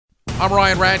I'm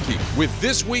Ryan Radke with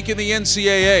This Week in the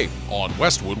NCAA on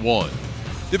Westwood One.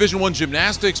 Division I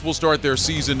gymnastics will start their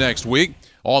season next week.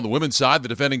 On the women's side, the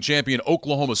defending champion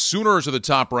Oklahoma Sooners are the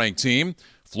top-ranked team.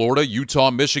 Florida,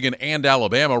 Utah, Michigan, and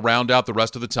Alabama round out the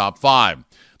rest of the top five.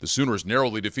 The Sooners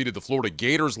narrowly defeated the Florida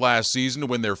Gators last season to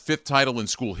win their fifth title in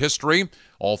school history.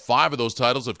 All five of those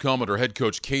titles have come under head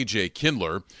coach K.J.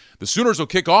 Kindler. The Sooners will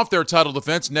kick off their title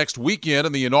defense next weekend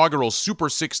in the inaugural Super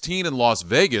 16 in Las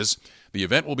Vegas. The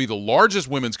event will be the largest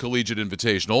women's collegiate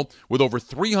invitational, with over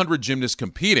 300 gymnasts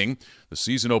competing. The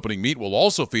season-opening meet will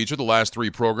also feature the last three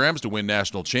programs to win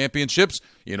national championships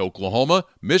in Oklahoma,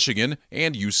 Michigan,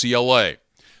 and UCLA.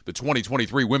 The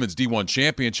 2023 Women's D1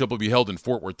 Championship will be held in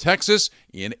Fort Worth, Texas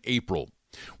in April.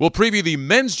 We'll preview the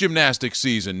men's gymnastics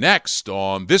season next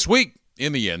on This Week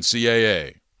in the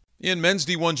NCAA. In men's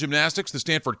D1 gymnastics, the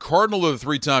Stanford Cardinal are the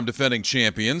three-time defending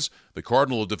champions. The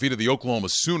Cardinal have defeated the Oklahoma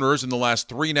Sooners in the last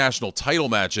three national title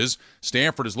matches.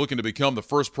 Stanford is looking to become the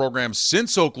first program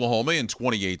since Oklahoma in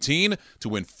 2018 to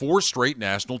win 4 straight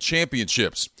national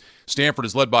championships. Stanford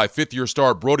is led by fifth-year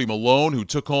star Brody Malone, who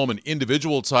took home an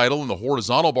individual title in the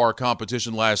horizontal bar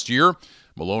competition last year.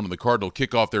 Malone and the Cardinal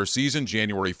kick off their season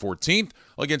January 14th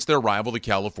against their rival, the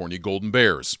California Golden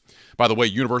Bears. By the way,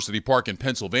 University Park in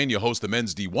Pennsylvania hosts the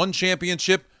Men's D1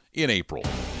 Championship in April.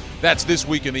 That's This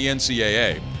Week in the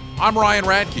NCAA. I'm Ryan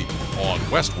Radke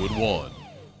on Westwood One.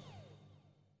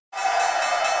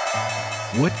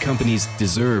 What companies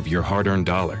deserve your hard-earned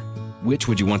dollar? Which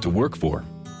would you want to work for?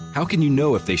 How can you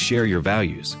know if they share your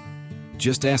values?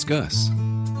 Just ask us.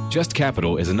 Just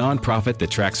Capital is a nonprofit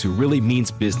that tracks who really means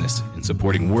business in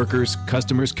supporting workers,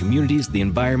 customers, communities, the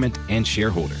environment, and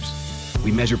shareholders.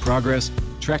 We measure progress,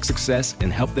 track success,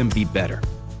 and help them be better.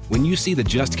 When you see the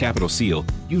Just Capital seal,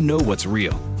 you know what's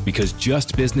real, because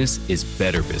just business is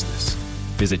better business.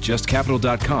 Visit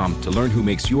justcapital.com to learn who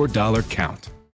makes your dollar count.